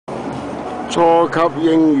初級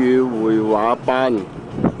英語繪畫班，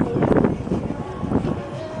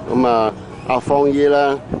咁啊，阿方姨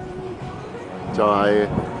咧就係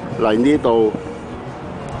嚟呢度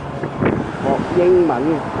學英文。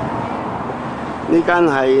呢間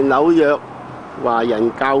係紐約華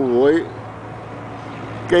人教會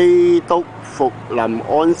基督復臨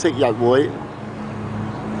安息日會。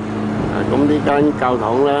咁呢間教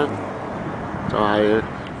堂咧就係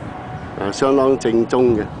相當正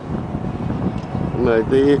宗嘅。咁啊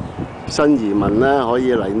啲新移民咧可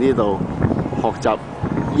以嚟呢度學習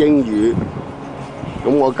英語。咁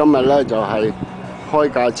我今日咧就係開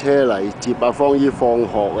架車嚟接阿方姨放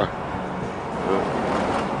學啊！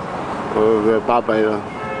佢巴閉啦，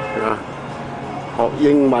學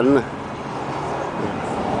英文啊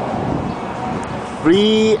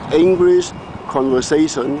 ！Free English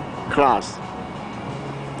Conversation Class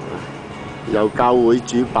由教會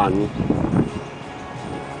主辦嘅。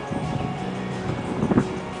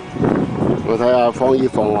我睇下方姨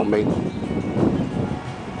放學未？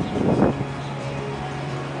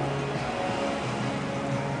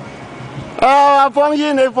啊，方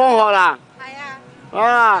姨你放學啦？係啊。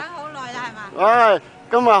啊。等好耐啦，係嘛？唉，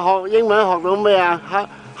今日學英文學到咩啊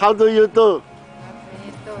 ？How do you do？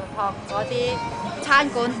 學嗰啲餐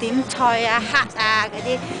館點菜啊、黑啊嗰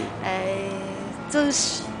啲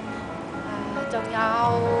juice，仲有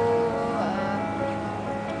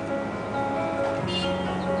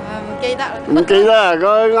唔記得啦。唔記得啊！佢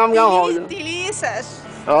啱啱學。delicious。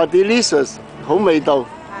哦 ，delicious， 好味道。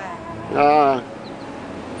係。啊，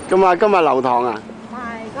今日留堂啊？唔係，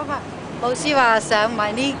今日老師話上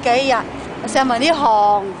埋呢幾日，上埋呢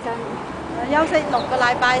行。休息6個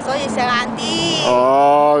禮拜，所以上晏啲。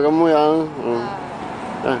哦，咁樣，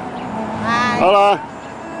好啦。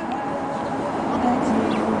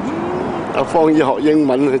阿方姨學英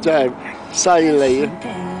文啊，真係犀利啊！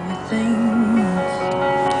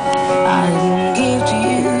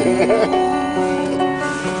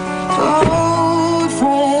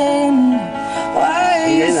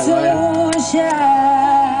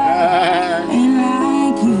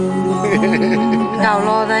夠咯，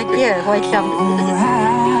你幾日開心？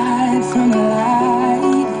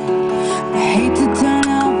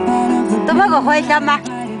做乜個開心啊？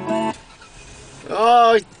哦，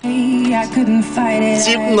接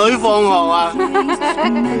女放學啊！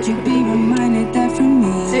接女。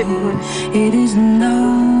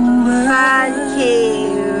Thank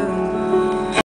you。